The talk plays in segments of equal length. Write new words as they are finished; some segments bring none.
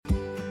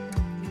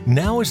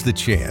Now is the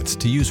chance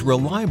to use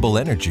reliable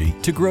energy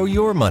to grow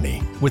your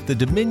money with the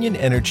Dominion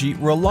Energy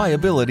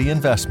Reliability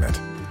Investment.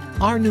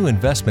 Our new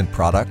investment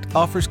product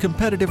offers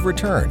competitive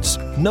returns,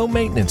 no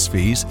maintenance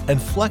fees,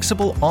 and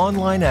flexible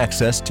online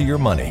access to your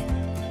money.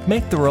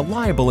 Make the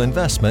reliable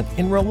investment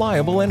in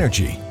reliable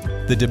energy.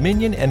 The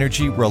Dominion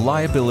Energy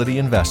Reliability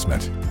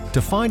Investment.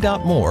 To find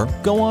out more,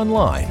 go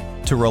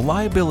online to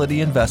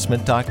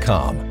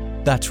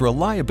reliabilityinvestment.com. That's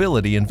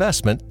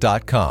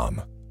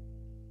reliabilityinvestment.com.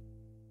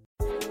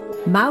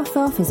 Mouth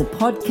Off is a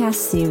podcast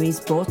series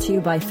brought to you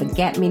by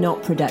Forget Me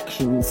Not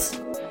Productions.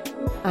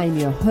 I'm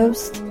your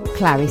host,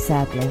 Clary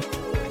Sadler.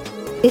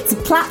 It's a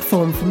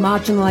platform for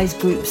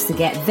marginalised groups to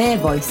get their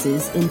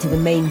voices into the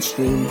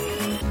mainstream.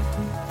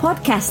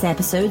 Podcast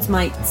episodes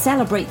might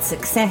celebrate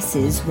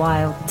successes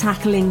while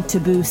tackling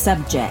taboo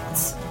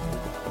subjects.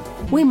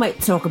 We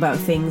might talk about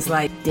things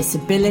like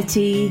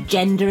disability,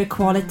 gender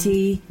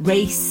equality,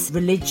 race,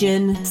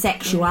 religion,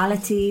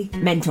 sexuality,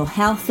 mental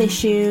health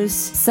issues,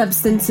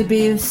 substance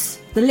abuse.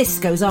 The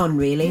list goes on,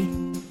 really.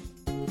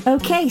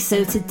 Okay,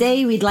 so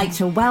today we'd like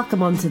to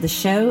welcome onto the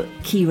show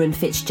Kieran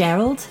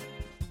Fitzgerald.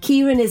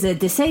 Kieran is a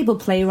disabled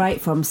playwright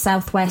from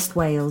Southwest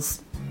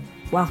Wales.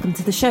 Welcome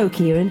to the show,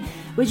 Kieran.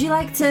 Would you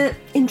like to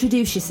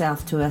introduce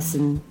yourself to us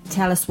and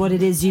tell us what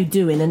it is you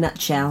do in a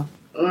nutshell?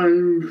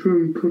 I'm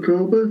from Port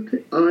Talbot.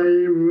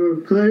 I'm a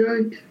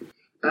playwright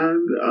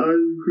and I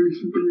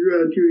recently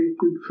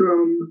graduated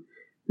from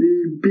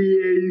the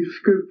BA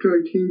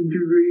scriptwriting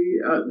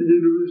degree at the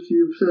University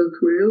of South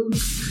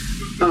Wales.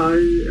 I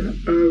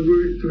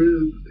worked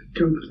with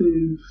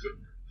companies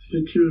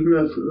such as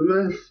Mess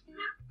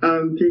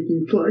and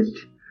Taking Flight,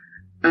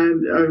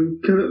 and I'm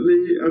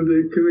currently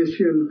under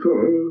commission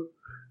for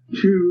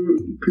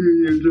 2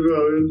 periods of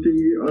R&D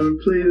on a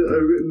play that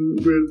I've written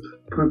with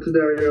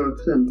Pontardawe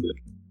Arts Centre.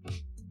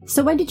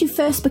 So when did you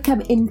first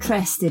become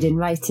interested in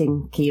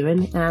writing,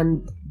 Kieran?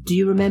 And do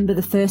you remember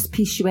the first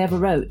piece you ever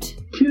wrote?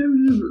 In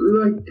terms of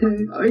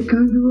writing, I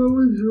kind of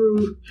always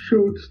wrote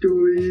short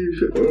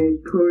stories or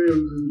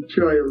poems as a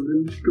child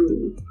in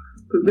school,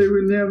 but they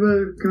were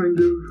never kind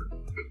of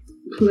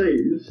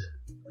plays.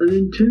 And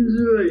in terms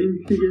of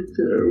writing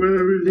theatre, when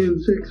I was in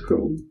sixth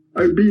form,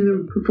 I've been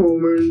a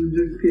performer in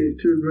the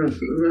theatre of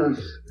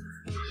Mass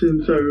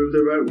since I was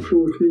about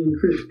 14,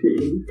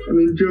 15, and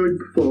enjoyed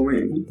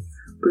performing.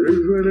 But it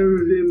was when I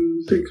was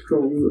in sixth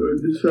form that I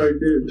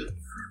decided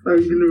I'm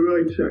going to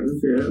write something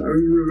here.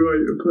 I'm going to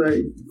write a play.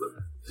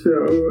 So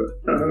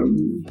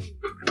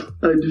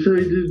I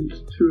decided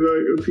to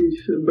write a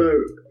piece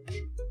about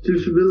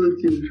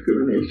disability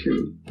discrimination,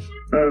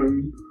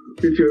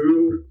 which I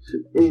wrote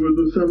over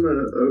the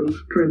summer of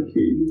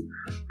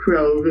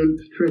 2012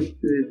 into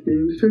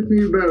 2018. It took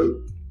me about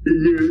a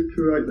year to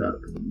write that.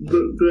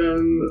 But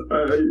then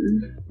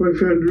my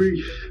friend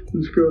Reese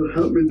in school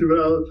helped me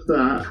develop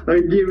that.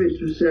 I gave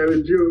it to Sarah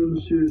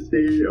Jones, who's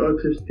the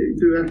artistic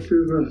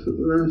director of Mass at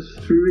the Mass,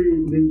 to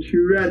read, and she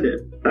read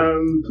it.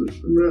 And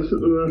Mass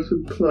at the Mass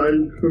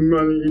applied for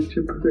money to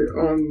put it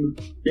on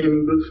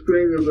in the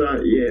spring of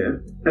that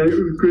year. And it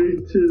was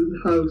great to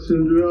have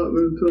some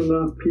development on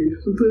that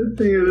piece. The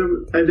first thing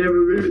I'd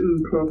ever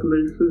written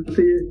properly for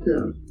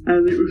theatre.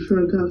 And it was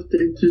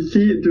fantastic to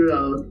see it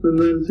develop and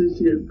then to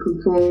see it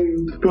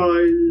performed by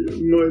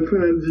my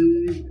friends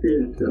in youth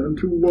theatre and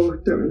to watch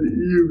something that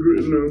you've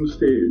written on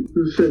stage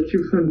was such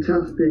a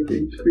fantastic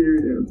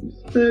experience.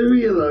 I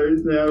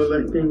realise now,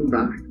 looking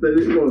back,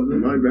 that it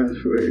wasn't my best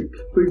work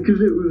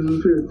because it was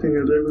the first thing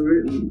I'd ever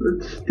written.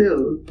 But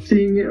still,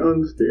 seeing it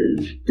on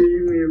stage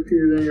gave me a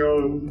feeling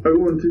of, I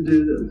want to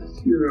do this,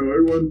 I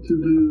want to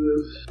do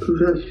this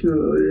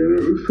professionally.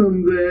 And it was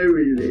from there,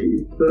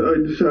 really, that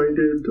I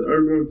decided I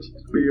wanted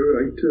to be a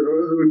writer or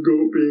have a go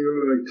at being a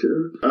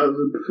writer as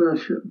a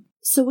profession.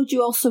 So would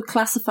you also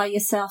classify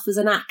yourself as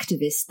an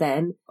activist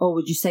then? Or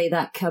would you say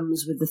that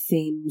comes with the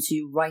themes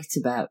you write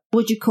about?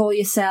 Would you call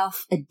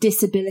yourself a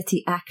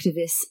disability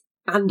activist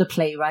and a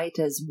playwright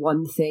as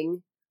one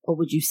thing? Or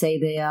would you say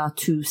they are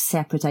two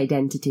separate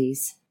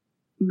identities?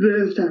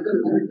 They're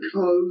separate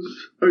because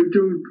I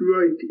don't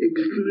write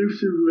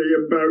exclusively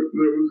about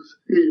those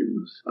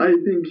themes. I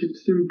think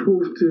it's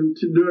important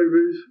to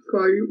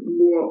diversify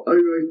what I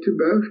write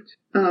about.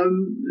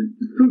 And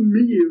for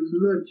me, as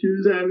much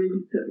as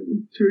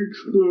anything, to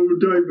explore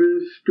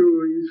diverse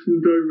stories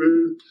from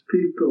diverse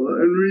people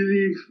and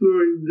really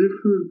exploring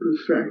different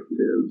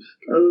perspectives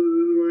other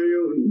than my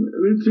own.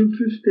 And it's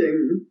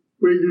interesting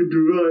where you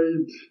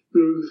divide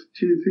those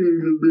two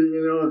things of being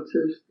an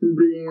artist and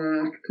being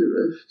an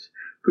activist,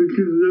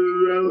 because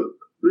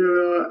there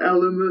are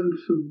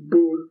elements of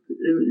both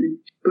in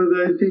each. But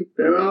I think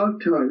there are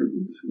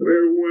times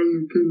where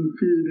one can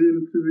feed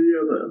into the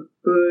other.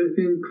 But I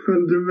think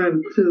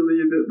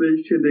fundamentally that they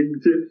should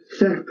exist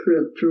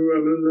separate to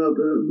one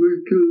another,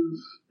 because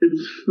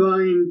it's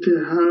fine to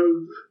have,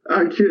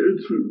 actually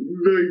it's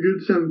very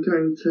good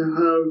sometimes to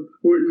have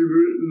what you've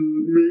written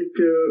make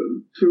a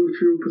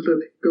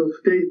socio-political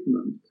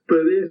statement.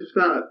 But if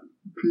that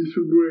piece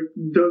of work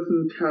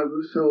doesn't have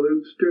a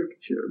solid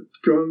structure,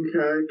 strong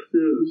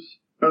characters,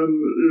 and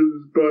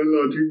is by and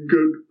large a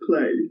good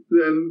play,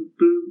 then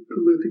the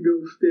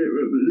political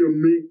statement that you're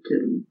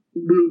making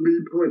will be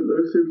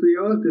pointless if the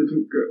art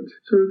isn't good.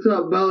 So it's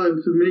that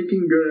balance of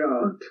making good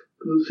art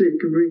for the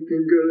sake of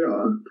making good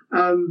art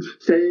and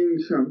saying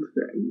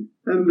something.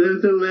 And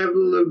there's a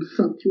level of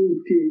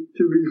subtlety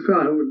to be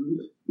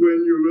found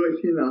when you're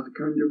writing that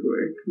kind of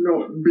work,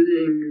 not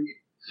being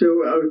so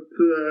out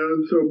there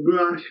and so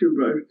brash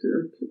about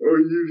it, or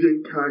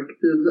using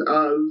characters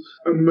as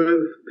a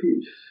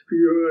mouthpiece for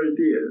your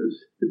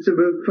ideas. It's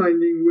about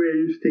finding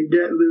ways to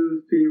get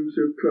those themes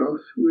across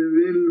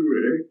within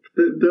work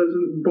that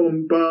doesn't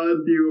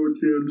bombard the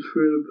audience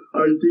with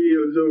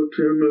ideas or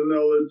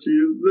terminology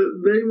that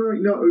they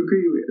might not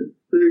agree with.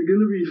 There are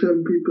going to be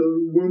some people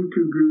who won't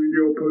agree with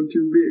your point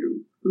of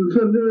view. And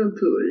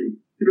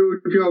fundamentally,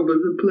 your job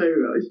as a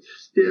playwright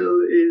still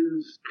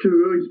is to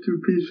write a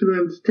piece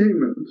of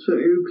entertainment, something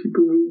that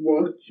people will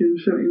watch and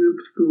something that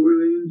people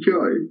will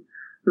enjoy.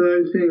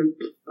 And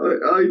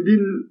I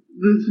think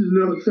this is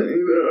not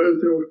something that I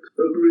thought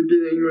at the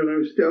beginning when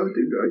I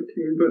started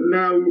writing, but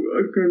now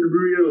I kind of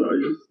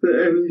realise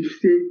that any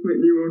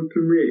statement you want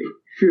to make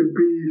should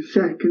be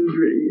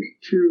secondary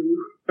to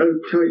a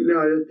tight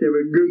narrative,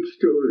 a good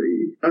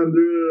story, and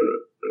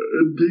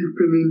a deep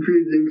and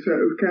intriguing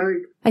set of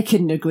characters. I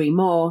couldn't agree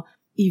more.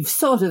 You've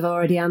sort of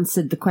already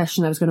answered the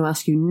question I was going to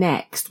ask you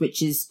next,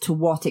 which is to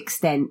what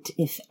extent,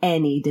 if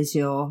any, does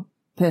your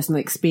personal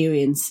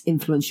experience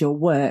influence your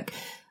work?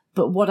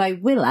 But what I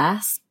will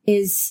ask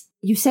is,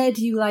 you said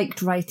you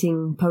liked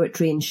writing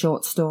poetry and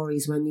short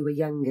stories when you were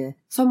younger.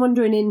 So I'm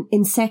wondering,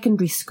 in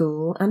secondary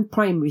school and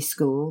primary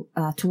school,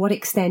 to what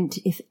extent,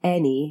 if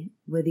any,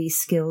 were these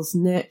skills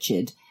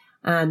nurtured?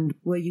 And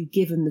were you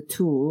given the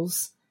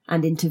tools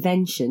and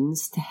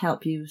interventions to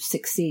help you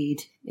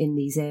succeed in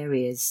these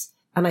areas?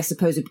 And I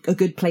suppose a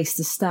good place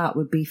to start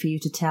would be for you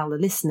to tell the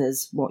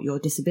listeners what your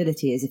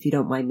disability is, if you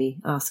don't mind me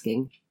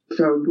asking.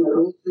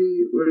 Cerebral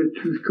palsy,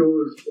 which was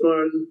caused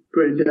by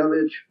brain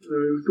damage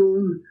when I was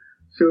born.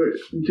 So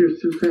it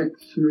just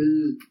affects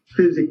me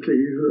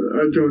physically.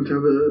 I don't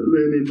have a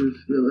learning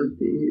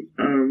disability.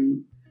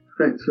 It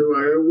affects the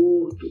way I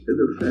walk, it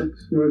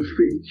affects my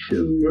speech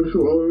and my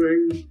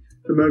swallowing,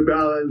 and my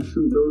balance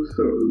and those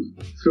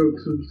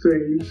sorts of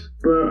things.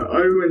 But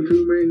I went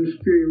to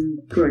mainstream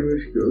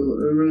primary school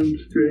and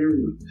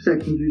mainstream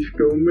secondary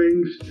school,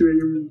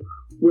 mainstream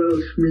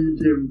Welsh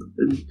medium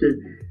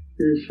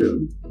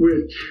education,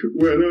 which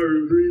when I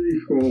was really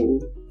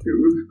small,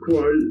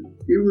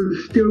 it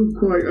was still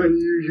quite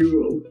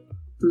unusual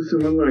for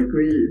someone like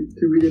me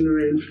to be in a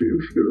mainstream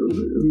school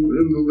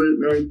in the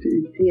late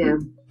 90s. Yeah.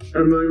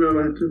 And my mum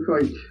had to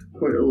fight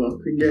quite a lot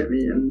to get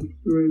me in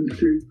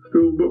mainstream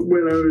school. But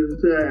when I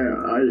was there,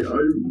 I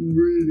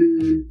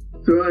really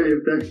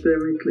thrived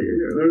academically,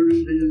 and I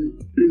really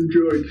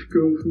enjoyed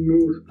school for the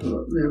most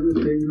part. There were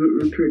things that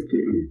were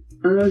tricky.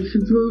 And I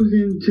suppose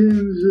in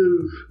terms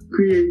of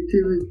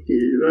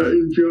creativity, that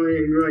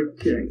enjoying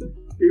writing,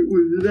 it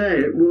was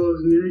there, it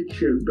was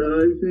nurtured, but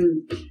I think,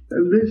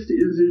 and this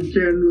is a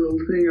general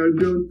thing, I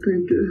don't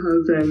think it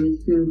has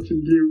anything to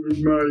do with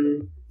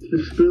my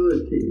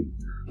disability.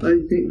 I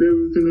think there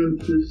was an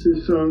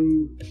emphasis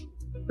on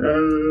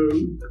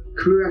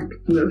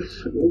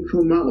correctness or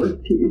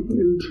formality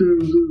in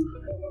terms of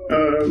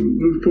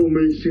the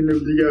formation of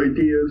the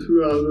ideas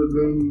rather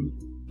than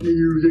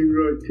using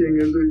writing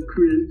as a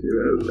creative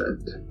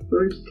outlet.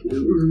 Like, it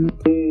was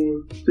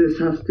more, this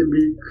has to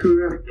be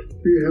correct.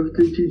 We have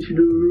to teach you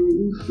the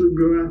rules, the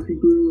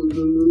grammatic rules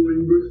and the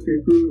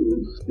linguistic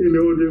rules in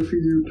order for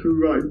you to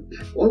write.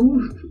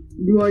 Almost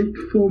write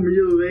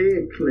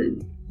formulaically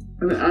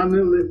and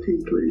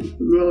analytically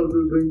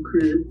rather than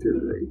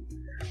creatively.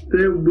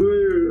 There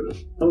were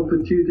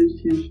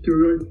opportunities to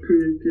write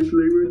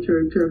creatively, which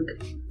I took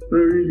and I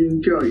really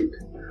enjoyed.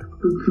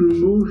 But for the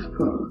most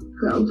part,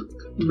 felt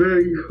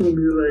very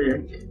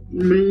formulaic,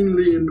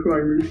 mainly in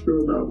primary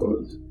school that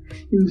was.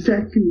 In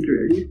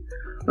secondary,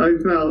 I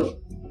felt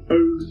I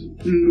was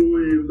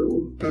more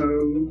able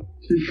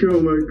to show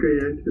my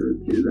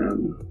creativity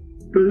then.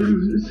 But it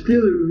was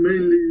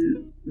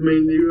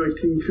mainly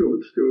writing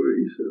short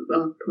stories at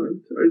that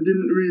point. I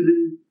didn't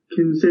really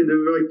consider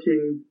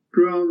writing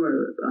drama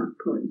at that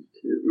point.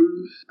 It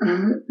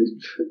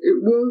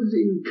was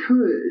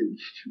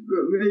encouraged,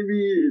 but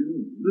maybe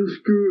the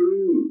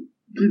school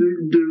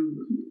didn't give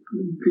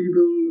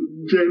people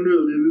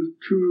generally the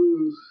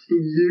tools to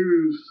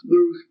use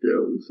those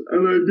skills.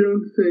 And I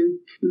don't think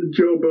the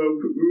job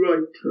of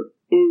writing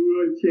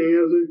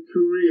as a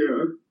career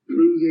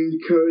was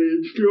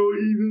encouraged or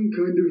even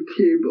kind of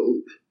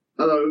tabled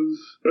as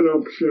an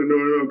option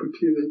or an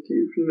opportunity,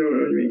 if you know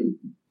what I mean.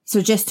 So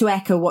just to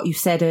echo what you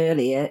said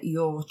earlier,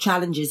 your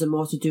challenges are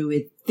more to do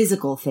with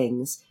physical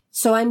things.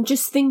 So I'm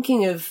just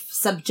thinking of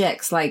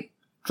subjects like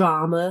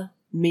drama,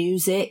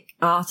 music,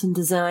 art and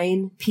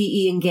design,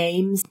 PE and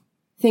games,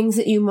 things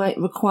that you might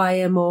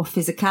require more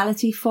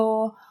physicality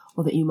for,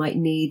 or that you might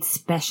need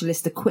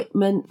specialist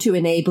equipment to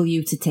enable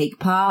you to take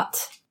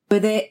part. Were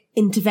there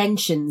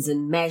interventions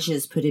and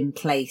measures put in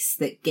place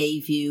that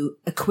gave you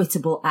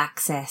equitable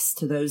access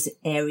to those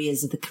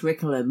areas of the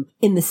curriculum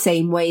in the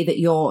same way that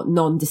your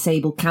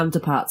non-disabled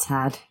counterparts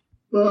had?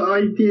 Well, I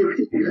did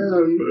a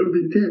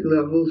BTEC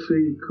Level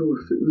 3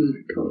 course at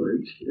Music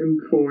College in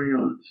Performing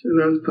Arts,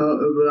 and as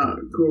part of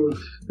that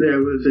course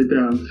there was a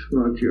dance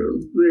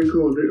module. They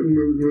called it a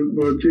movement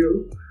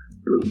module,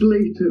 but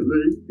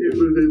blatantly it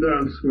was a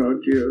dance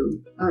module.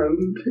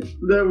 And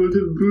there was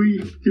a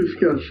brief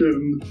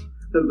discussion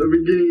at the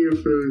beginning of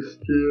first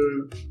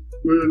year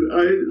when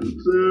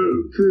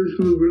the first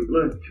movement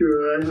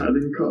lecturer I had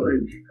in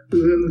college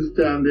was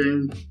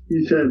understanding.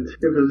 He said, if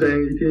there's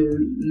anything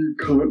you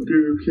can't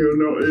do, if you're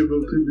not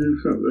able to do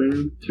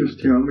something,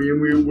 just tell me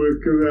and we'll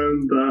work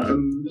around that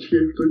and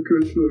shift the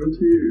curriculum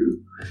to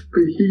you.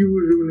 But he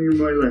was only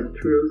my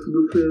lecturer for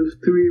the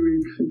first 3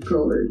 weeks of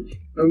college.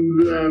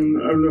 And then,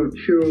 I'm not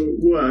sure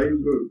why,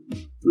 but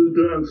the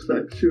dance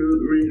lecturer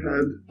that we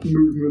had,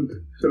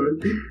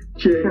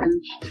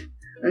 changed.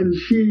 And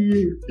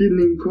she didn't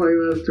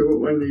inquire as to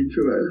what my needs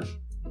were.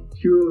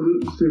 She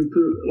wasn't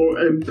simple or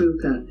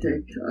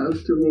empathetic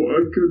as to what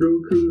I could or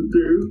couldn't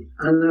do.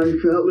 And I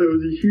felt there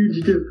was a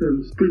huge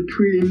difference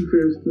between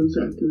first and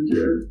second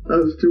year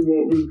as to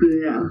what was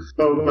being asked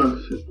of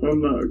us on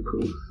that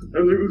course.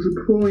 And it was a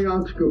performing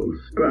arts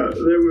course, but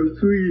there were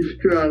 3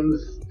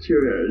 strands to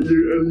it,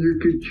 and you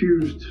could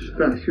choose to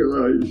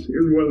specialise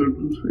in one of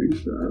the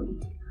 3 strands.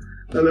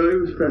 And I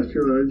was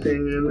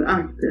specialising in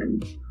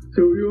acting.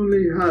 So we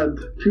only had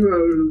 2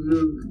 hours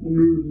of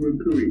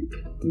movement a week.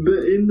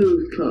 But in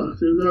those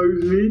classes, I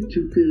was made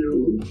to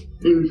feel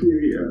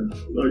inferior,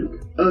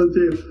 as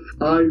if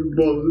I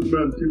wasn't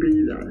meant to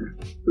be there,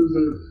 as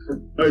if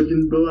I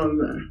didn't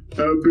belong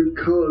there,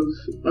 because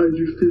I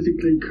just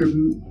physically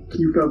couldn't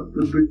keep up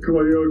with the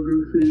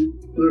choreography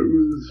that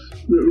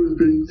was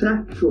being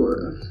set for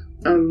us.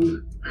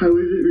 And how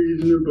is it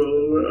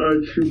reasonable that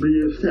I should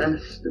be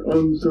assessed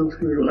on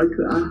something like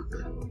that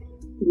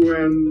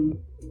when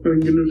I'm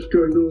going to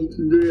struggle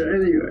to do it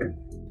anyway?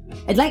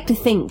 I'd like to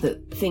think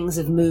that things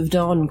have moved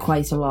on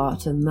quite a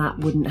lot and that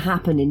wouldn't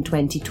happen in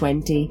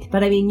 2020.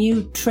 But I mean,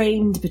 you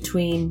trained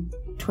between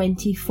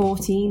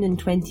 2014 and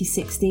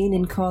 2016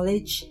 in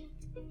college.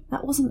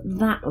 That wasn't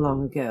that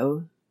long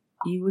ago.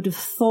 You would have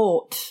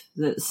thought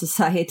that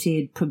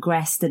society had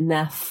progressed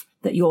enough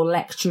that your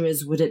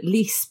lecturers would at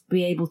least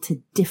be able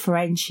to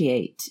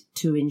differentiate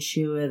to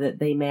ensure that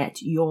they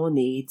met your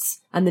needs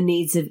and the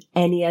needs of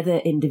any other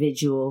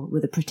individual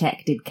with a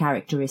protected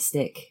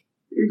characteristic.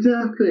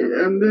 Exactly,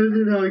 and there's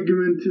an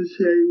argument to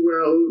say,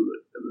 well,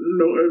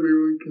 not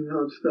everyone can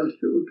have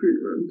special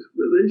treatment,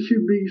 but there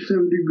should be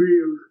some degree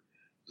of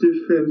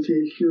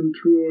differentiation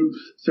towards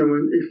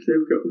someone if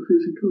they've got a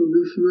physical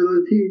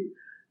disability.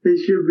 There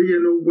should be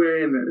an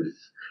awareness.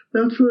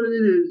 That's what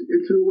it is.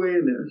 It's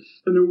awareness.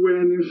 An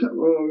awareness of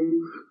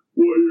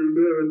what your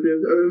impairment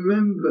is. I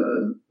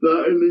remember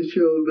that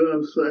initial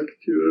dance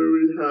lecture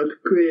we had,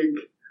 Craig,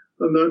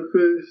 on that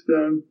first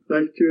dance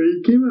lecture.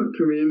 He came up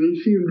to me and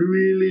he seemed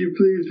really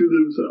pleased with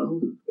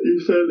himself. He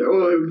said,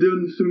 I've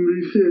done some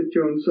research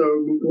on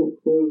cerebral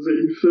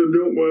palsy, so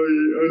don't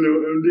worry, I know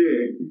what I'm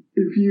doing.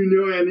 If you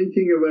know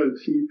anything about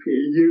CP,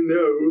 you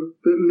know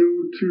that no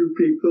 2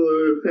 people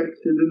are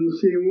affected in the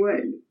same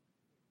way.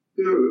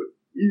 So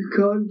you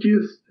can't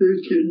just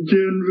take it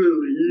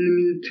generally. You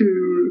need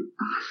to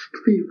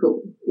ask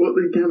people what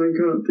they can and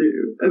can't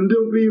do. And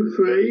don't be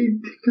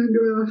afraid to kind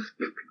of ask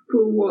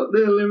people what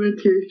their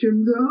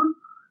limitations are.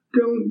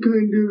 Don't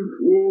kind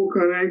of walk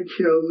on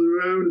eggshells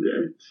around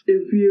it.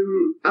 If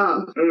you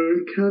ask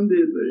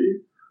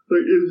candidly,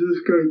 is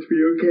this going to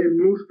be okay?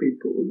 Most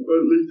people, or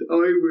at least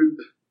I would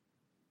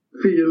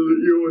feel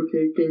that you're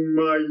taking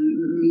my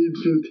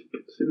needs into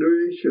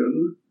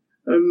consideration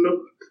and not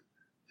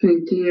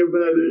thinking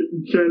about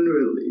it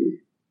generally,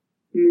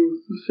 more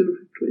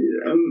specifically.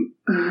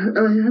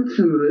 I had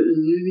some of it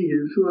in uni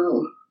as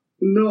well.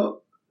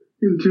 Not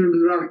in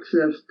terms of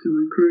access to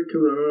the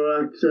curriculum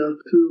or access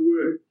to the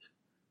work,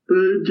 but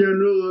a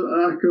general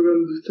lack of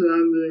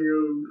understanding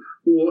of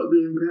what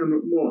the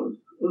impairment was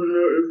or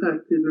how it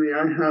affected me.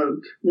 I had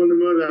one of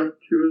my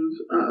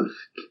lecturers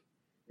ask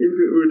if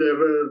it would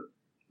ever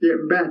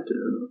get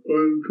better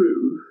or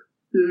improve.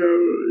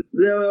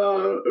 There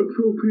are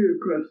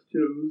appropriate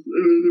questions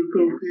and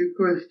inappropriate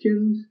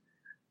questions,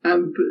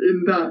 and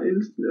in that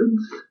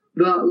instance,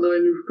 that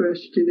line of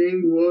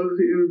questioning was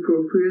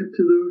inappropriate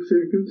to those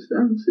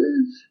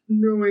circumstances,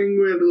 knowing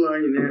where the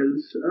line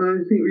is. And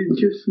I think we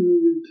just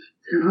need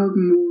to have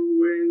more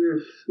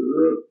awareness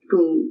that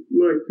people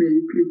like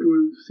me, people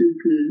with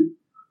CP,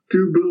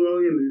 do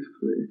belong in these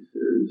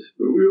places,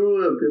 but we all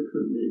have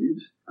different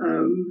needs,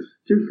 and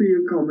just be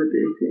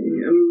accommodating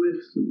and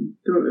listen.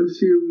 Don't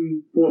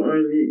assume what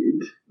I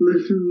need.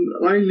 Listen,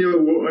 I know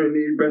what I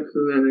need better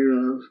than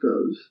anyone else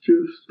does.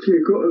 Just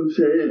take what I'm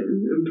saying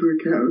into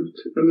account,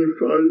 and if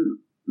I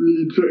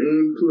need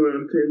something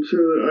implemented so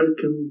that I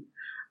can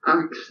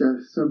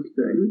access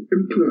something,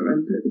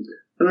 implement it.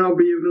 and I'll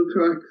be able to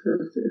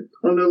access it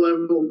on a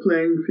level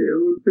playing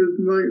field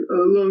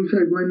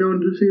alongside my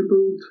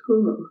non-disabled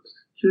cohorts.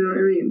 Do you know what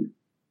I mean?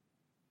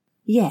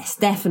 Yes,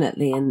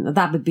 definitely, and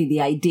that would be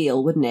the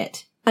ideal, wouldn't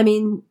it? I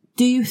mean,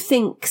 do you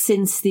think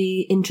since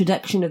the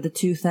introduction of the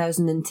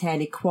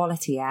 2010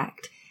 Equality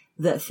Act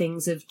that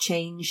things have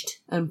changed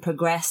and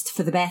progressed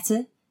for the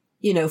better?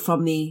 You know,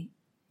 from the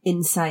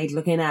inside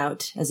looking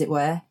out, as it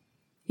were.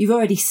 You've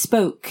already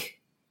spoke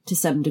to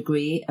some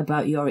degree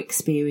about your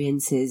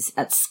experiences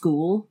at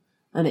school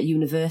and at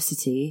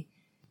university.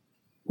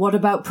 What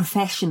about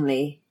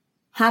professionally?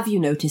 Have you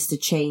noticed a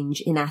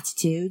change in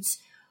attitudes?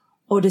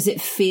 Or does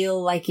it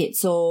feel like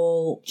it's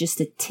all just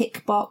a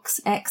tick box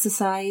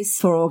exercise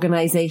for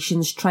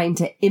organisations trying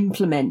to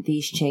implement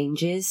these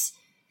changes?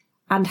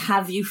 And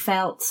have you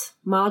felt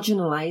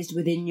marginalised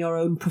within your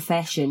own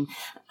profession?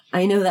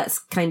 I know that's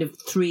kind of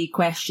 3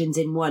 questions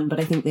in one, but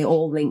I think they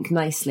all link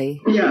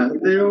nicely. Yeah,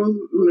 they all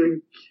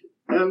link.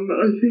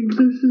 I think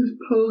this is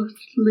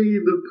partly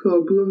the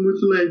problem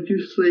with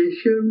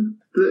legislation,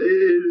 that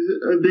it is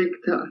a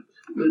diktat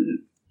that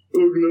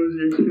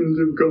organisations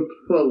have got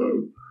to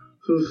follow.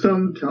 So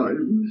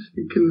sometimes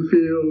it can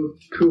feel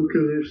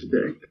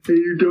tokenistic, and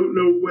you don't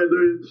know whether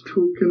it's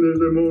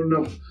tokenism or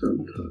not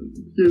sometimes.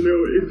 You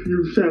know, if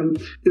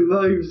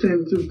I've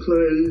sent a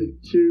play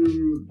to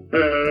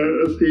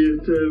a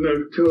theatre and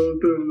I've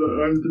told them that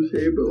I'm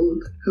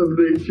disabled, have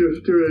they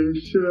just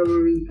arranged to have a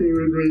meeting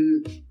with me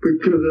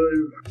because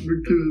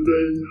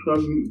they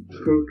haven't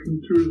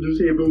spoken to a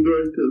disabled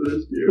writer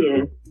this year?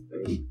 Yeah.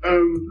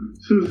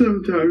 So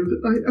sometimes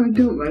I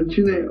don't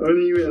mention it on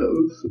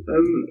emails.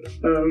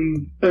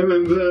 I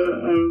remember,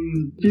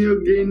 do you know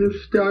Gaynor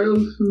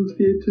Styles from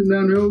Theatre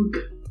Nanogue?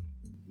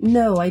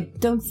 No, I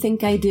don't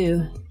think I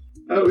do.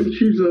 Oh,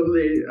 she's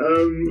lovely.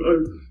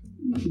 I've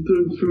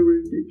done some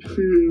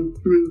experience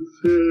with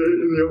her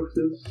in the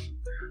office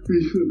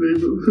recently,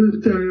 but the first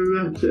time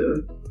I met her,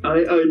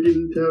 I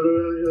didn't tell her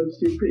I had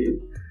CP.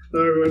 I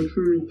went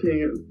for a meeting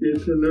at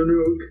Theatre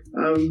Nanogue,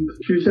 and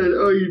she said,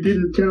 "Oh, you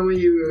didn't tell me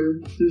you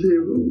were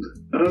disabled."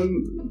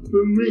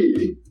 For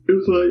me,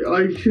 it's like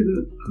I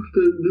shouldn't have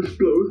to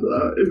disclose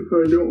that if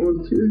I don't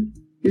want to.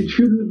 It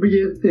shouldn't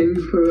be a thing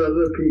for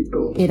other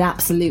people. It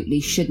absolutely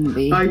shouldn't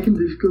be. I can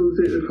disclose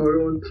it if I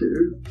want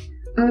to.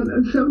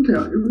 And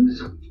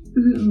sometimes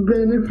it's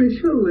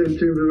beneficial in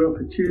terms of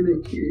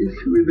opportunities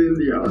within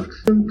the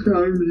arts.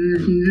 Sometimes you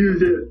can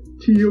use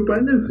it to your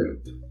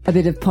benefit. A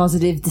bit of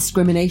positive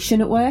discrimination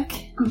at work?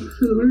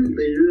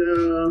 Absolutely.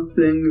 There are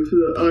things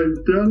that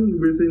I've done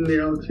within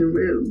the arts in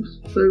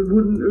Wales that I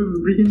wouldn't have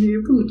been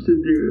able to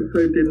do if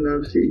I didn't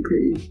have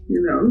CP,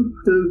 you know?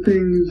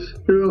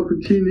 There are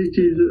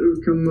opportunities that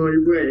have come my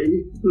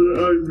way that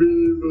I've been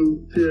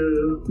able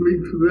to reap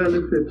the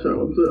benefits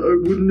of that I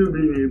wouldn't have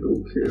been able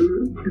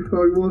to if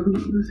I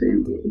wasn't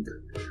disabled.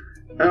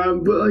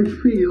 But I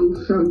feel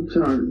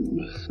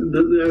sometimes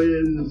that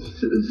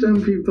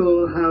some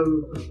people have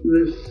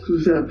this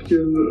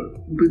perception that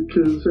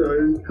because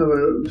I have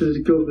a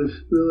physical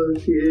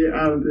disability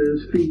and a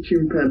speech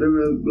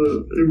impairment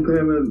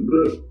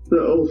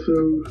that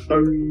also I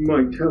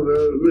might have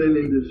a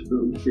learning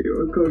disability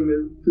or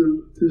cognitive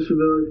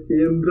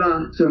disability, and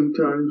that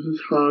sometimes is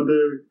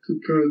harder to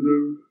kind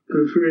of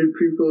persuade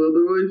people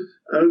otherwise,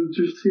 and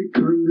just to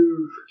kind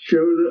of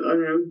show that I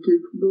am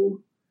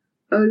capable.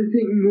 I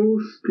think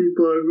most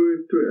people I've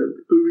worked with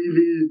are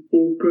really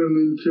open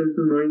in terms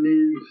of my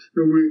needs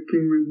and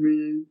working with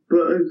me.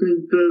 But I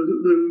think there's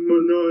a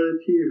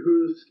minority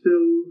who are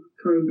still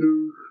kind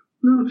of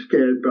not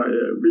scared by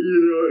it, but you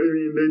know what I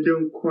mean? They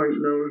don't quite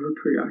know how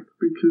to react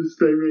because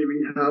they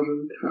maybe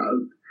haven't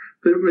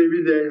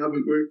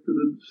worked with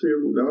a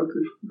disabled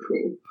artist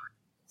before.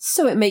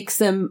 So it makes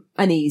them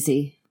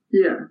uneasy.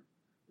 Yeah.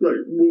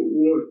 Like,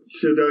 what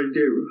should I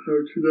do? How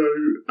should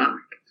I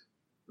act?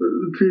 But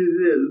the truth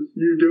is,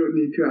 you don't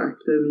need to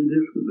act any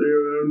differently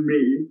around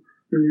me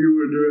than you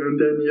would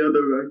around any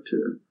other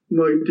writer.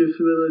 My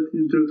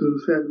disability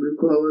doesn't set the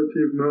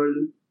quality of my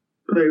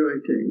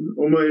playwriting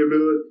or my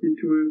ability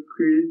to work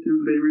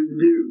creatively with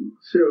you.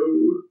 So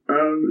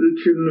it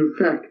shouldn't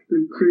affect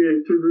the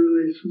creative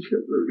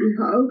relationship that we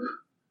have.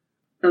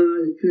 And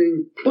I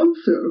think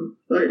also,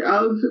 like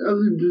as a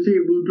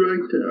disabled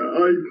writer,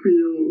 I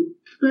feel,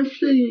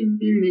 especially in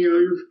uni,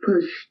 I was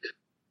pushed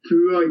to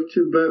write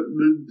about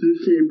the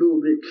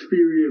disabled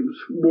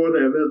experience,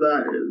 whatever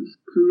that is,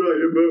 to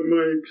write about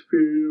my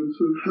experience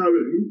of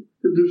having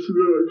a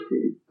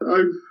disability.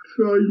 I've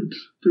tried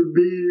to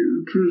be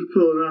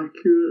truthful and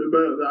accurate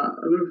about that,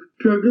 and I've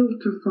struggled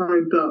to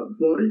find that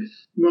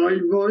voice, my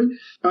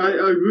voice.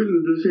 I've written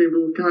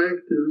disabled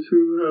characters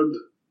who had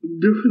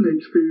different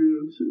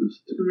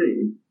experiences to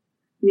me.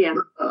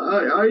 Yeah.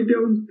 I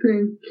don't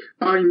think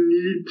I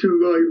need to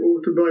write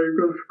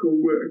autobiographical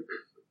work.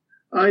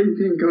 I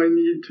think I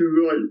need to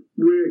write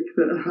work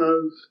that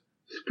has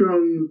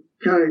strong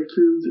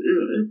characters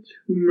in it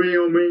who may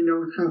or may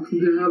not happen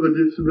to have a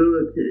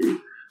disability,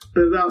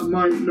 but that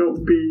might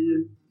not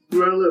be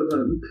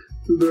relevant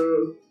to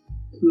the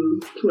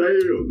the play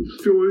or the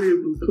story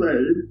of the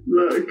play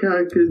that a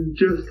character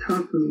just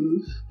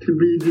happens to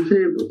be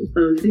disabled.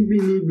 And I think we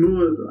need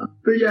more of that.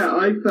 But yeah,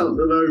 I felt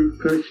that I was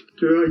pushed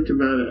to write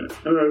about it,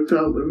 and I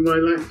felt that my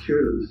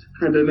lecturers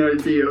had an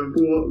idea of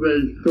what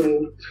they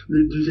thought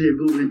the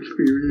disabled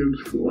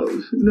experience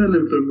was. None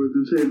of them were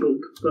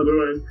disabled, by the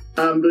way,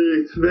 and they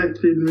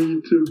expected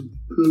me to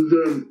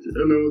present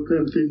an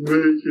authentic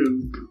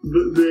version,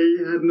 but they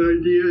had an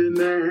idea in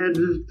their heads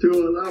as to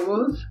what that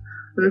was.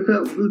 I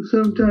felt that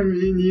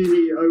sometimes in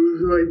uni I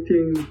was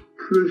writing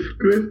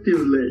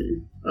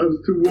prescriptively as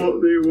to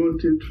what they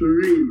wanted to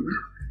read,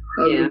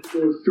 as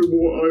opposed to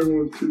what I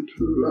wanted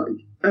to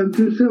write. And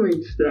to some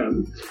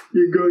extent,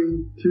 you're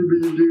going to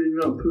be doing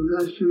that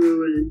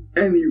professionally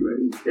anyway.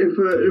 If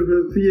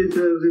a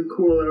theatre has a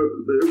call out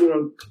that they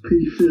want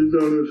pieces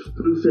on a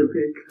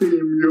specific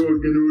theme, you're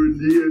going to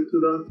adhere to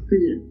that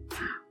theme.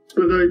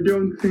 But I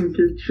don't think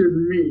it should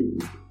mean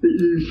that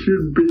you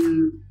should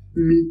be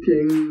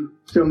meeting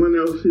someone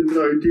else's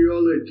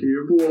ideology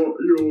of what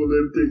your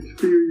lived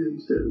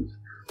experience is.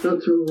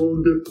 That's a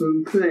whole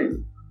different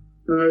thing.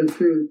 I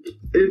think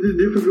it's a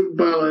difficult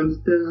balance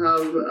to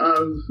have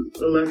as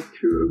a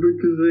lecturer,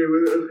 because they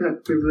were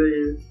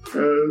effectively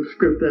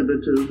script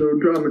editors or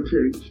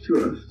dramaturgs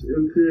to us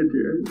in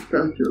theatre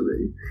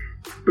especially.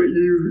 But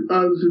you,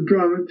 as a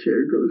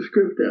dramaturg or a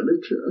script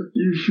editor,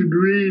 you should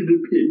read a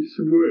piece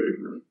of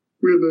work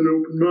with an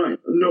open mind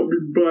and not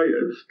be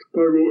biased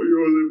by what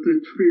your lived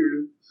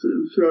experience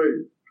is,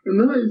 right? And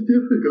that is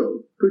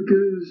difficult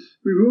because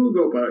we've all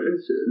got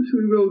biases,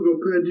 we've all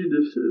got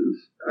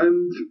prejudices,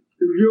 and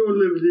if your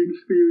lived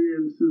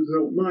experience is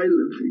not my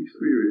lived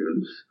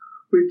experience,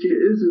 which it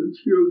isn't,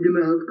 you're going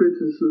to have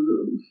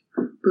criticisms.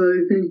 But I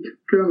think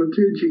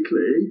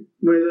dramaturgically,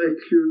 my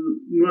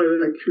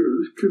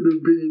lecturers could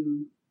have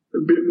been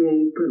a bit more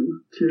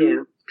open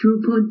to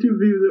a point of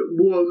view that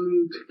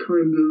wasn't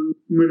kind of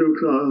middle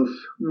class,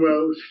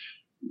 Welsh,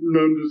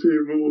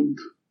 non-disabled,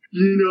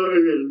 you know what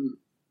I mean?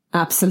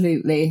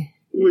 Absolutely.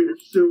 Which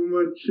so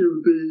much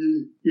of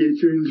the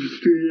theatre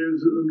industry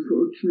is,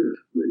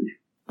 unfortunately.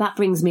 That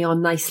brings me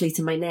on nicely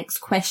to my next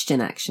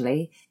question,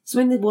 actually. So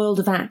in the world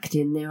of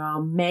acting, there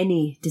are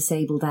many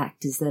disabled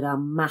actors that are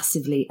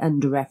massively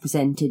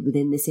underrepresented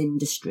within this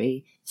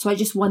industry. So I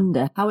just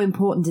wonder, how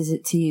important is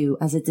it to you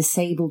as a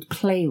disabled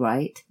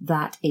playwright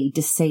that a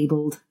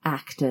disabled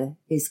actor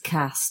is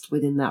cast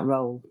within that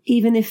role?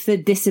 Even if the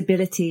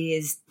disability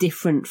is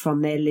different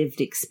from their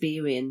lived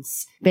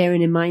experience,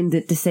 bearing in mind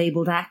that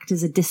disabled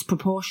actors are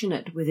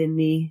disproportionate within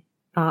the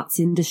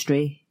arts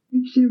industry.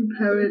 It's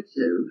imperative.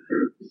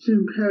 It's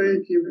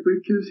imperative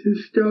because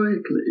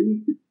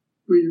historically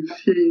we've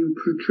seen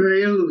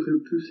portrayals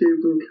of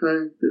disabled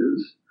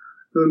characters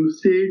on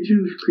stage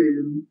and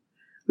screen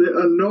that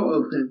are not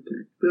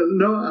authentic, that are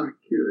not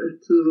accurate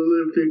to the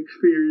lived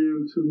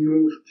experience of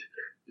most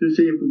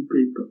disabled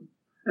people.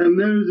 And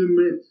there's a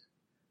myth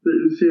that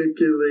is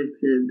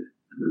circulated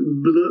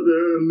that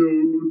there are no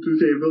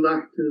disabled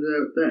actors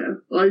out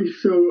there. I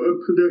saw a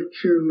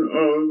production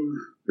of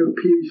a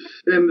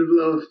piece end of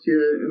last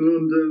year in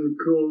London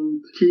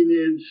called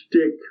Teenage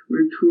Dick,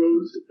 which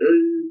was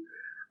an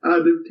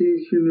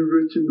adaptation of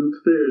Richard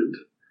III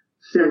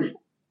set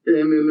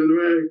in an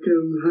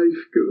American high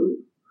school,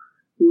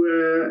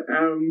 where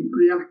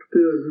the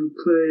actor who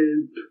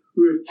played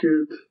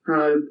Richard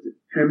had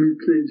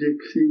hemiplegic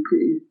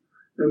CP,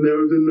 and there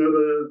was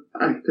another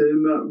actor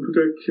in that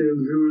production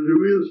who was a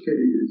wheelchair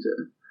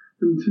user.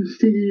 And to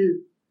see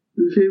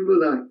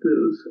disabled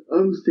actors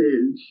on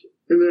stage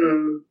in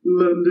a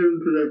London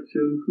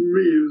production, for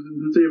me as a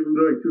disabled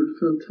director,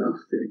 was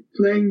fantastic.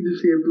 Playing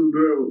disabled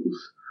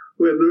roles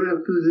where the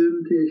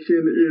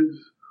representation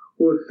is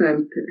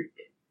authentic,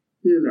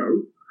 you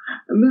know.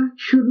 And that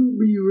shouldn't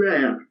be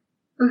rare.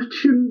 That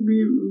shouldn't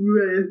be a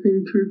rare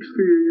thing to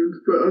experience,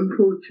 but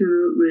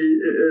unfortunately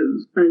it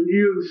is. And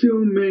you have so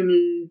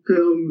many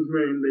films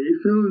mainly,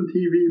 film and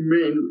TV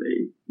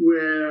mainly,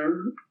 where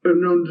a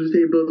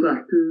non-disabled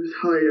actor is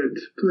hired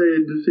to play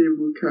a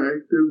disabled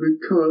character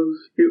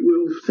because it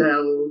will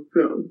sell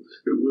films.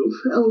 It will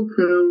sell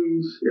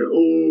films, it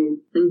will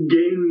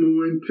gain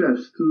more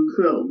interest to the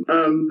film.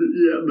 And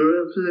yet the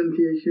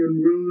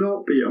representation will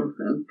not be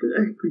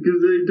authentic because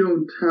they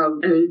don't have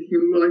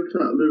anything like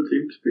that lived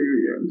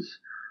experience.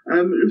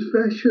 And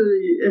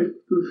especially if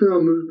the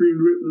film has been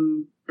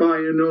written by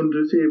a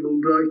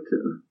non-disabled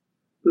writer,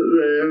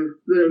 that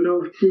they're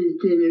not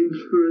taking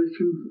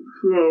inspiration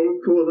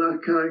for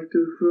that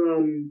character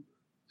from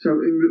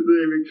something that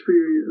they've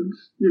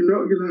experienced. You're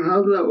not going to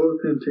have that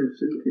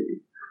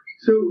authenticity.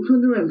 So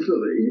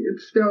fundamentally,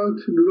 it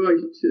starts with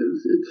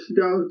writers. It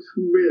starts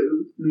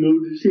with more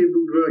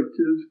disabled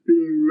writers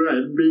being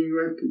read, being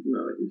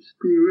recognised,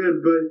 being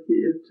read by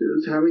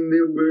theatres, having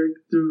their work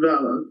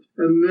developed,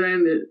 and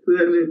then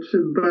it's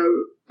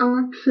about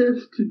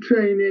access to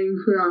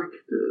training for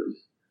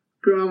actors.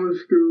 Drama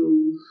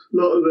schools, a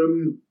lot of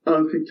them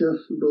aren't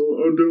accessible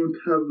or don't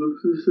have the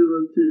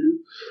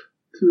facilities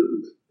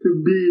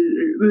to be,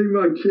 they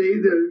might say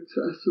they're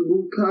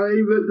accessible,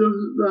 Carrie, but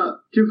doesn't that,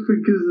 just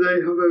because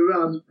they have a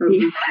ramp and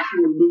the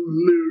disabled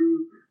know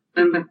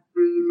doesn't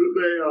mean that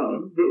they are.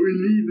 But we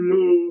need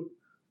more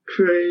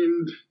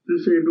trained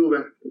disabled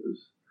actors.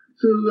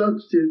 So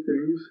that's two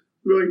things.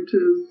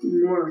 Writers,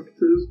 more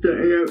actors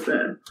getting out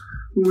there.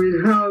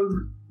 We have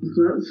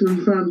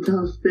some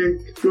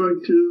fantastic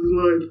writers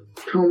like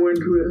Tom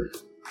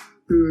Wentworth,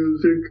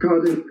 who's a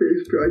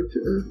Cardiff-based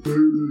writer,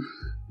 who's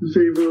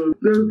disabled.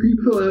 There are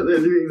people out there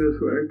doing this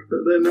work, but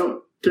they're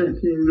not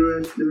getting the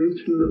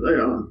recognition that they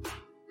are.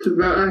 It's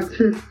about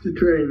access to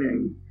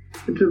training.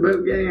 It's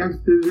about getting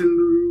actors in the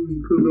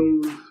room for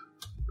those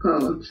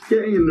parts.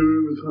 Getting in the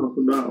room is half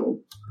the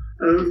battle.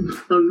 And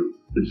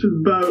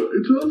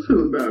it's also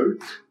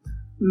about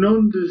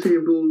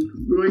non-disabled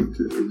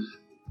writers.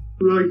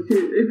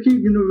 If you're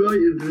going to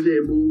write a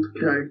disabled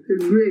character,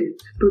 great,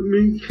 but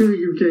make sure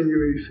you've done your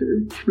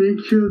research.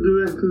 Make sure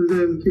the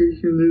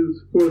representation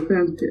is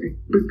authentic,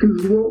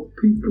 because what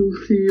people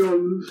see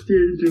on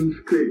stage and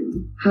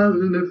screen has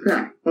an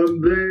effect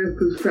on their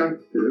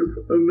perspective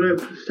and their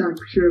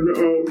perception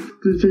of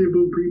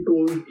disabled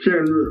people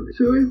generally.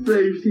 So if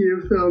they see a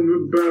film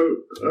about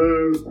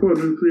a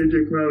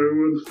quadriplegic man who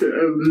wants to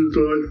end his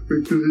life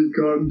because he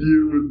can't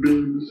deal with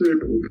being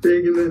disabled,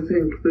 they're going to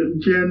think that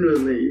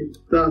generally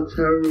that's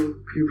how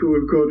people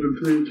with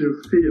quadriplegia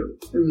feel.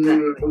 And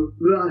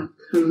that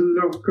has a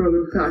knock-on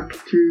effect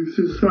to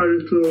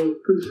societal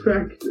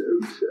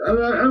perspectives. And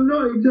I'm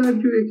not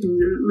exaggerating,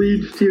 it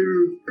leads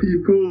to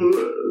people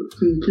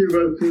thinking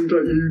about things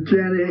like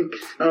eugenics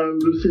and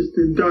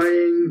assisted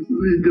dying,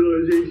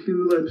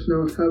 legalization. Let's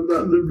not have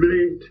that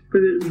debate.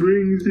 But it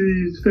brings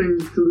these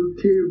things to the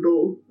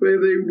table where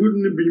they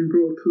wouldn't have been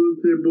brought to the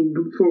table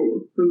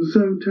before. And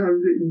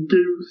sometimes it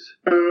gives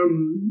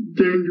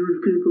dangerous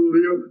people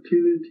the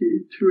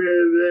opportunity to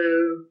air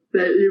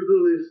their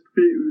ableist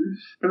views.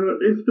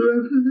 If the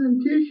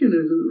representation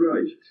isn't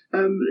right,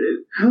 it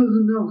has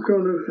a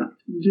knock-on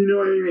effect. Do you know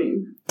what I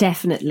mean?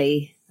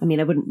 Definitely. I mean,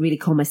 I wouldn't really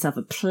call myself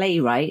a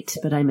playwright,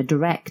 but I'm a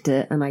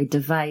director and I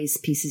devise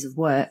pieces of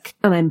work.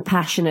 And I'm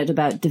passionate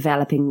about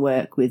developing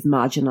work with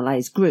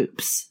marginalised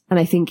groups. And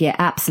I think you're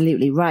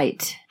absolutely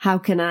right. How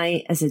can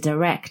I, as a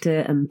director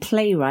and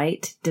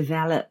playwright,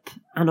 develop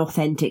an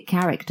authentic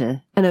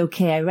character? And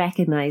okay, I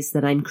recognise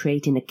that I'm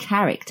creating a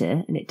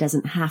character and it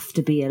doesn't have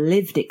to be a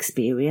lived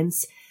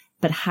experience,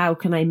 but how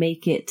can I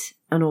make it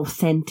an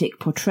authentic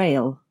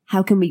portrayal?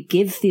 How can we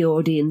give the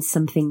audience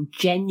something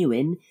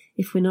genuine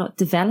if we're not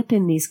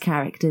developing these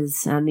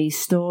characters and these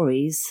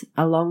stories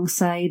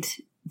alongside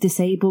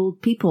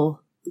disabled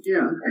people?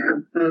 Yeah,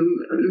 and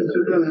it's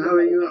about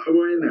having that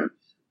awareness.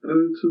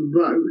 And it's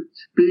about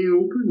being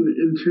open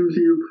in terms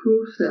of your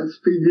process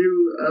for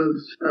you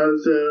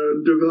as a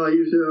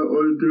deviser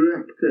or a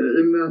director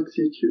in that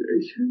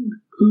situation.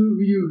 Who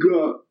have you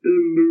got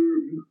in the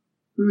room?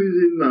 Who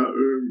is in that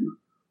room?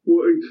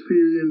 What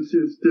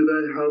experiences do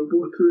they have?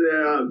 What do they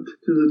add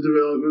to the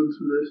development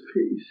of this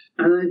piece?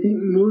 And I think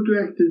more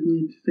directors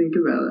need to think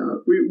about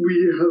that. We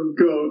have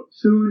got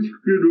so much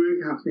good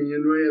work happening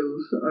in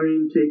Wales. I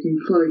mean, taking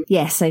flight.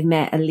 Yes, I've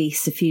met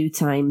Elise a few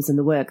times and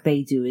the work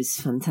they do is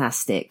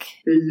fantastic.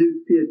 They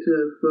do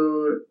theatre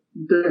for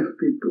deaf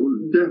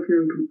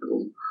young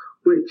people,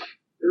 which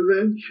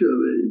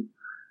eventually,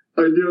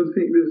 I don't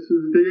think this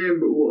is the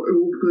aim, but what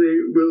hopefully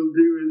it will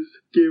do is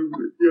give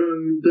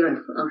young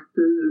deaf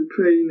actors a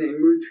training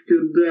which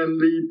could then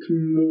lead to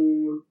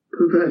more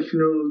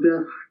professional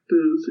deaf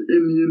actors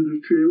in the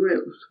industry of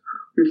Wales,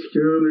 which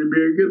can only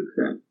be a good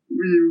thing.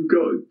 We've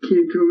got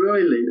Kate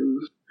O'Reilly,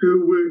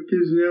 her work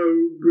is now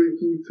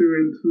breaking through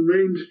into the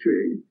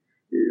mainstream.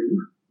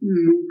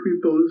 More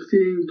people are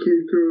seeing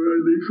Kate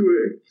O'Reilly's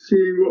work,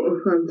 seeing what a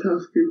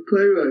fantastic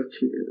playwright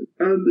she is.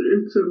 And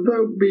it's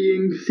about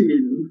being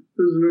seen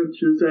as much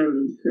as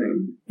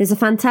anything. There's a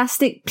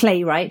fantastic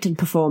playwright and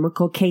performer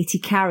called Katie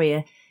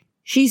Carrier.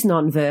 She's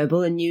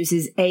non-verbal and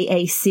uses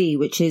AAC,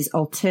 which is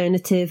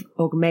Alternative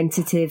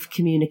Augmentative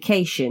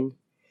Communication.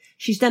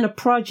 She's done a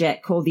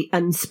project called The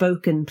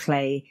Unspoken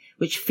Play,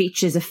 which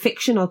features a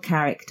fictional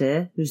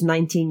character who's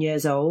 19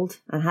 years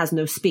old and has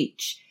no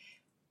speech.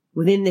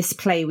 Within this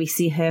play, we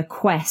see her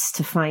quest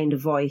to find a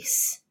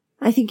voice.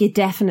 I think you're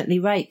definitely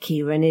right,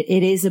 Kieran.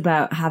 It is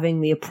about having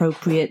the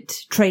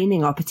appropriate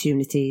training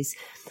opportunities.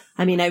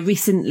 I mean, I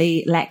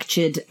recently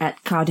lectured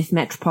at Cardiff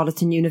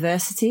Metropolitan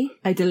University.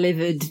 I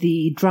delivered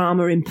the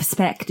Drama in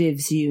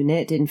Perspectives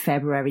unit in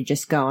February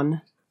just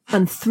gone.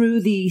 And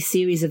through the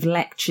series of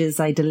lectures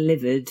I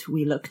delivered,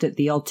 we looked at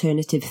the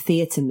alternative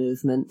theatre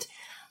movement.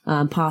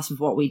 Part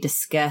of what we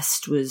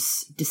discussed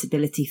was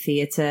disability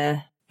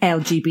theatre,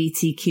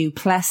 LGBTQ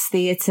plus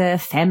theatre,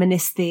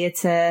 feminist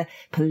theatre,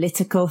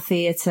 political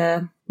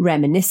theatre,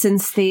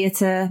 reminiscence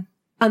theatre.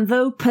 And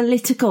though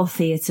political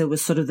theatre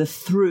was sort of the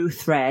through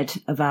thread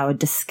of our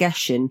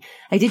discussion,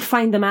 I did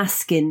find them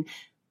asking,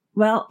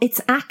 well,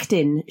 it's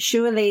acting.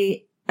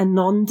 Surely a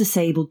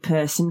non-disabled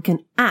person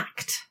can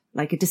act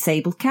like a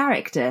disabled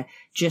character,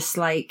 just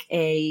like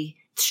a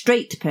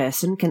straight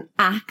person can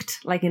act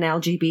like an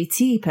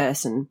LGBT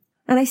person.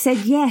 And I said,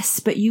 yes,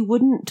 but you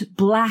wouldn't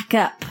black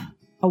up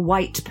a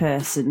white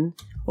person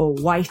or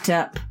white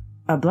up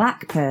a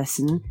black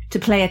person to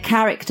play a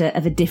character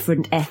of a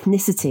different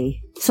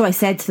ethnicity. So I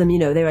said to them,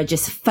 there are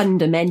just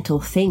fundamental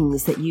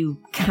things that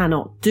you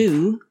cannot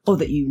do or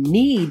that you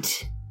need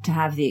to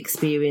have the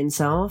experience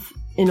of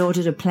in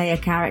order to play a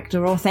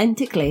character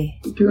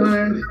authentically. Can I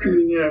ask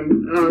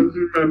you, as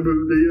a member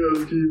of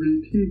the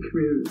LGBT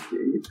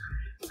community,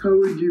 how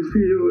would you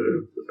feel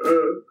if a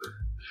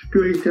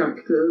straight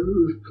actor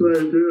was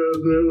played as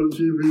an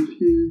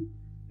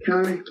LGBT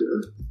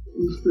character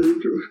on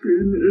stage or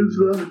screen? Is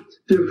that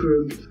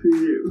different for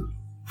you?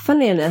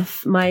 Funnily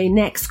enough, my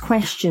next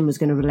question was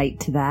going to relate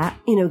to that.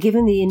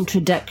 Given the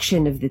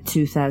introduction of the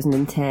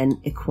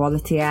 2010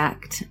 Equality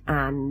Act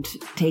and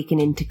taking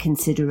into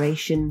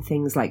consideration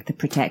things like the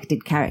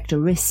protected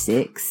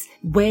characteristics,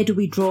 where do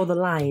we draw the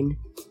line?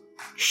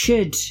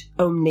 Should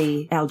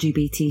only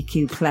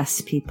LGBTQ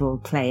plus people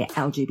play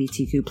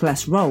LGBTQ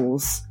plus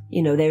roles?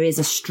 There is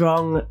a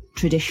strong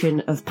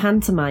tradition of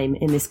pantomime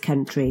in this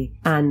country,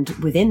 and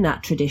within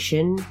that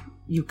tradition,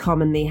 you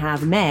commonly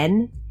have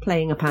men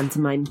playing a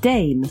pantomime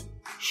dame.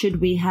 Should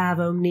we have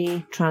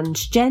only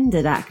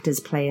transgendered actors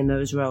playing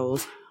those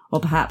roles? Or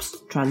perhaps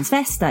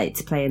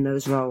transvestites playing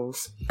those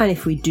roles? And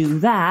if we do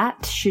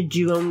that, should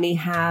you only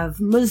have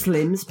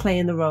Muslims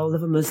playing the role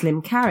of a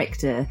Muslim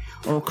character?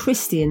 Or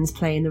Christians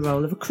playing the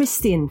role of a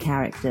Christian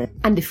character?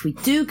 And if we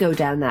do go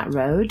down that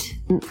road,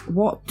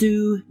 what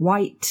do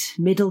white,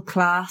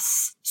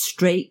 middle-class,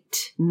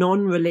 straight,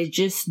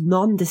 non-religious,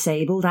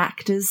 non-disabled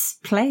actors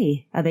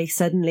play? Are they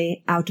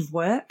suddenly out of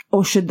work?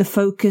 Or should the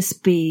focus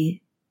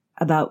be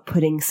about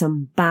putting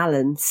some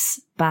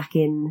balance back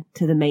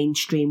into the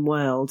mainstream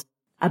world?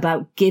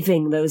 About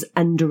giving those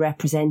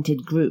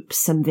underrepresented groups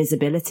some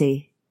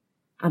visibility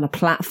and a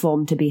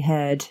platform to be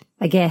heard?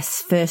 I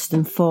guess first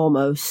and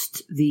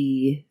foremost,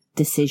 the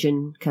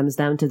decision comes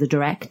down to the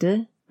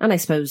director, and I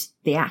suppose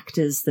the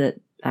actors that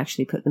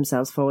actually put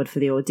themselves forward for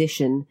the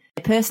audition.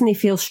 I personally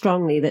feel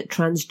strongly that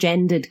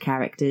transgendered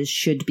characters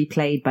should be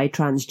played by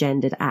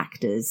transgendered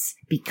actors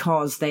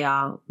because they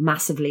are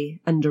massively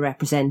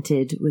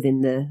underrepresented within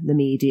the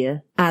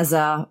media, as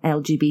are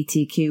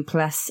LGBTQ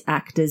plus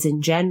actors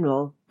in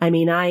general. I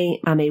mean, I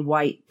am a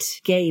white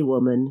gay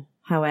woman.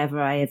 However,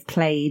 I have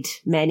played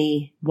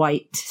many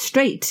white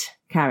straight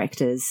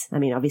characters. I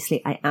mean,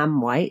 obviously I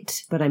am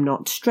white, but I'm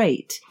not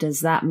straight.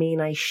 Does that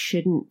mean I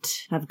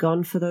shouldn't have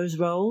gone for those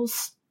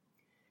roles?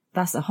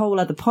 That's a whole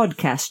other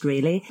podcast,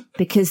 really,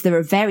 because there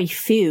are very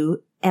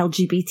few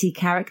LGBT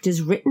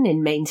characters written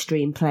in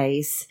mainstream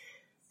plays.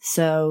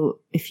 So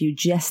if you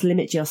just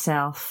limit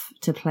yourself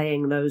to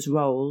playing those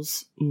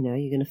roles, you're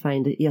going to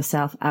find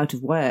yourself out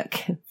of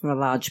work for a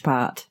large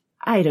part.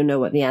 I don't know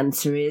what the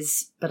answer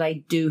is, but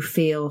I do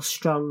feel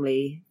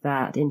strongly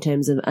that in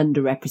terms of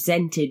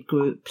underrepresented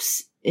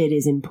groups, it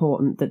is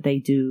important that they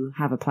do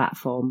have a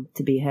platform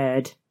to be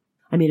heard.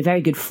 I mean, a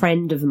very good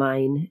friend of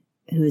mine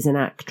who is an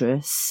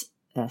actress,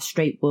 a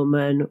straight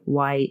woman,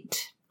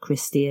 white,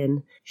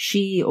 Christian,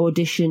 she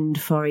auditioned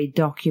for a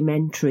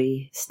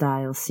documentary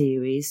style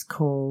series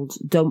called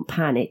Don't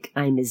Panic,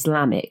 I'm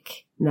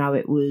Islamic. Now,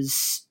 it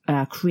was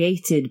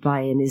created by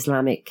an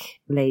Islamic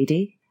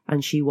lady,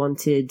 and she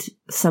wanted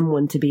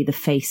someone to be the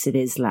face of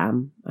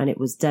Islam. And it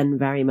was done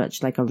very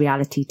much like a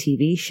reality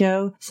TV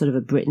show, sort of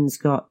a Britain's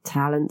Got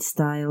Talent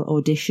style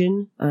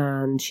audition.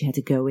 And she had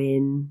to go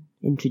in,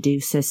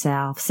 introduce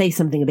herself, say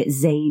something a bit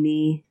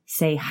zany,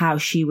 say how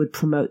she would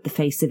promote the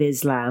face of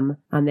Islam.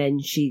 And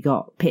then she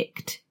got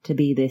picked to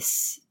be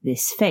this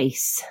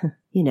face,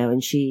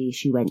 and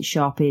she went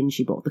shopping,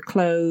 she bought the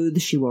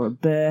clothes, she wore a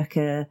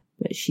burqa,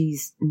 but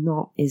she's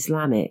not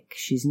Islamic.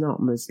 She's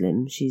not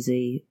Muslim. She's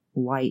a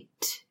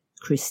white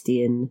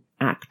Christian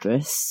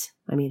actress.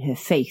 I mean, her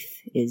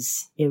faith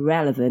is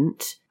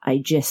irrelevant. I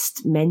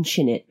just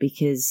mention it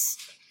because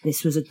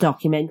this was a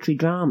documentary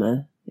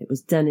drama. It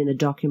was done in a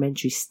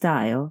documentary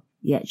style,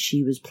 yet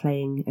she was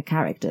playing a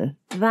character.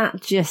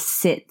 That just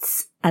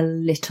sits a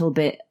little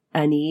bit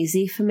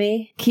uneasy for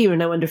me.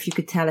 Kieran, I wonder if you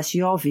could tell us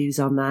your views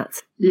on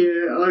that.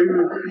 Yeah, I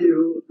would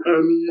feel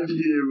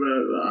uneasy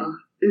about that.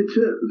 It's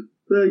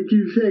like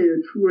you say,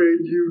 it's where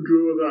do you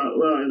draw that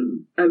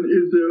line? And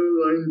is there a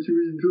line to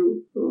be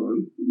drawn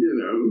on,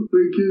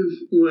 Because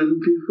when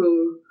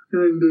people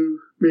kind of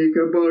make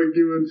up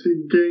arguments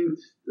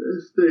against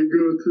this, they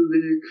go to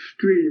the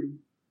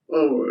extreme.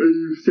 Oh, are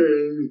you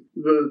saying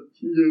that,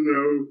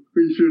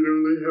 we should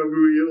only have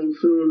real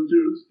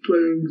soldiers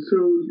playing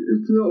soldiers?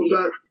 It's not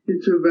that.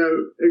 It's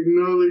about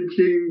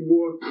acknowledging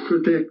what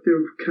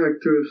protective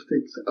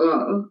characteristics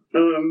are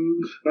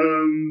and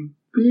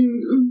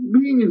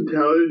being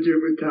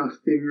intelligent with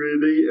casting,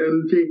 really,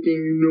 and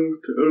taking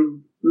note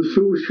of the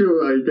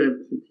social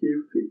identity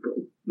of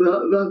people.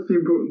 That's the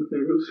important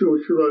thing, the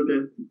social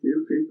identity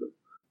of people.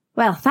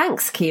 Well,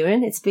 thanks,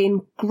 Kieran. It's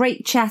been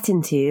great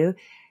chatting to you.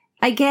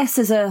 I guess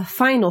as a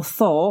final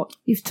thought,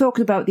 you've talked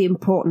about the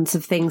importance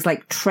of things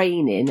like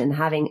training and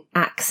having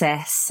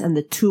access and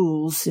the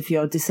tools, if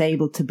you're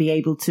disabled, to be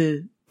able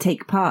to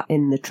take part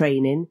in the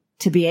training.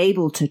 to be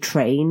able to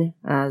train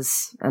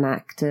as an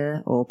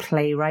actor or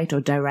playwright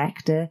or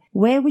director,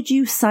 where would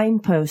you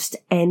signpost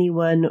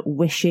anyone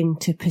wishing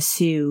to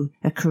pursue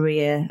a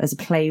career as a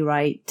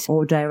playwright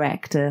or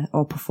director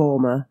or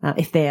performer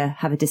if they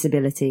have a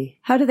disability?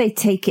 How do they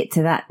take it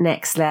to that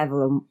next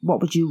level, and what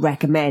would you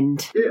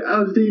recommend?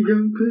 As a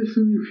young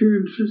person, if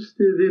you're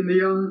interested in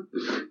the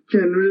arts,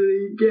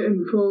 generally get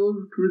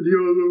involved with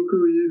your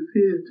local youth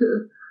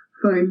theatre.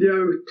 Find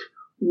out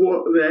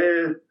what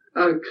their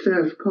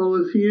access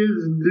policy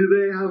is. Do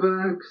they have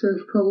an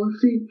access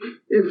policy?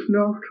 If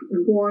not,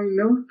 why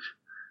not?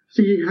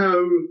 See how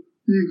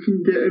you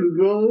can get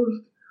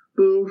involved,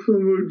 but also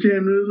more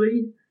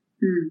generally,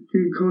 you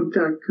can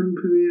contact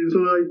companies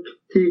like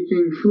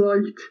Taking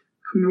Flight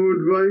for more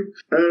advice.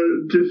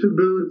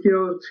 Disability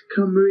Arts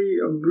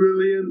Cymru are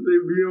brilliant.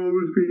 They've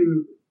always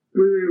been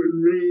brilliant with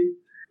me.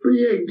 But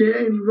yeah,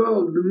 get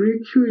involved and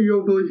make sure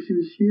your voice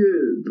is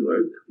heard.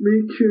 Like,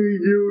 make sure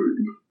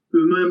you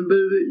remember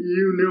that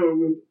you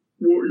know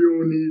what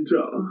your needs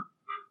are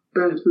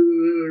better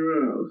than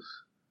anyone else.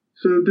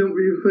 So don't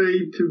be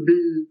afraid to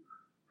be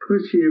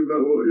pushy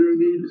about what your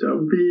needs are.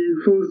 Be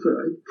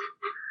forthright.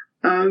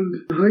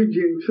 And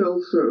hijinks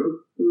also.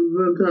 A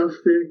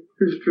fantastic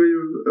history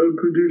of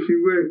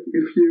producing work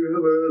if you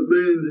have a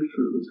learning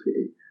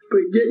disability.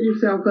 But get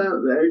yourself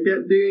out there,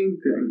 get doing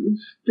things,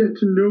 get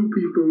to know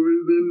people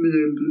within the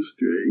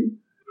industry.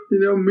 You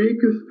know, make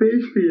a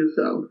space for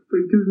yourself,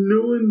 because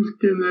no one's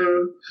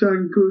gonna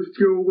signpost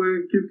your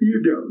work if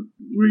you don't.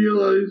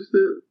 Realize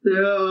that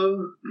there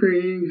are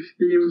training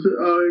schemes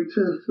that are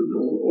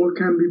accessible or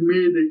can be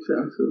made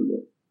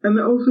accessible. And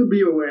also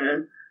be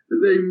aware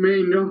that they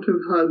may not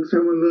have had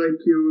someone like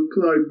you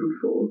apply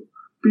before.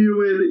 Be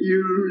aware that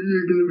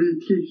you're going to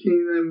be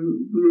teaching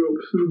them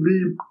ropes, and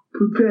be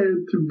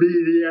prepared to be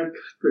the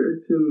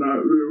expert in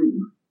that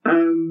room.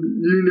 And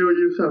you know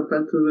yourself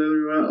better than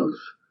anyone else.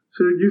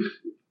 So just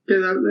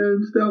get out there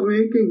and start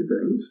making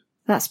things.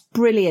 That's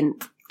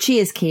brilliant.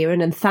 Cheers,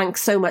 Kieran, and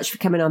thanks so much for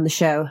coming on the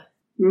show.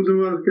 You're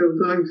welcome.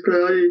 Thanks,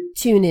 Clary.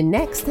 Tune in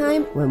next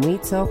time when we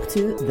talk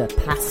to the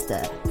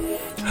pastor.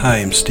 Hi,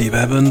 I'm Steve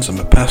Evans. I'm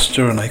a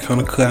pastor and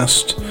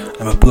iconoclast.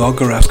 I'm a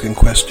blogger asking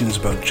questions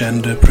about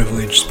gender,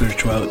 privilege,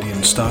 spirituality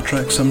and Star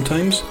Trek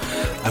sometimes.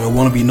 I'm a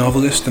wannabe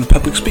novelist and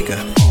public speaker.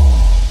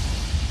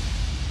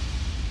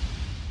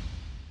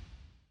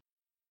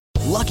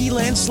 Lucky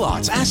Land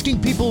Slots,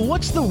 asking people,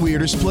 what's the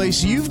weirdest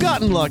place you've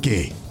gotten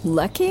lucky?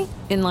 Lucky?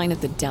 In line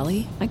at the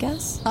deli, I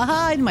guess?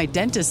 Aha, in my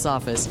dentist's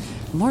office.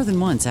 More than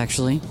once,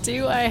 actually.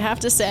 Do I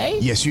have to say?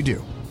 Yes, you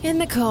do. In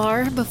the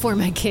car before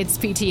my kids'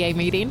 PTA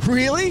meeting.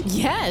 Really?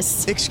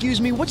 Yes. Excuse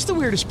me, what's the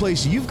weirdest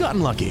place you've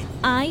gotten lucky?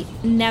 I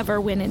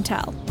never win and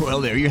tell. Well,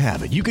 there you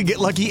have it. You can get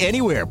lucky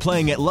anywhere,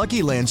 playing at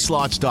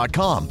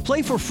LuckyLandSlots.com.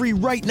 Play for free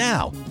right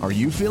now. Are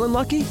you feeling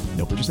lucky?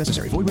 No purchase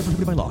necessary. Void where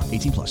prohibited by law.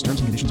 18+.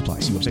 Terms and conditions apply.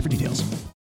 See website for details.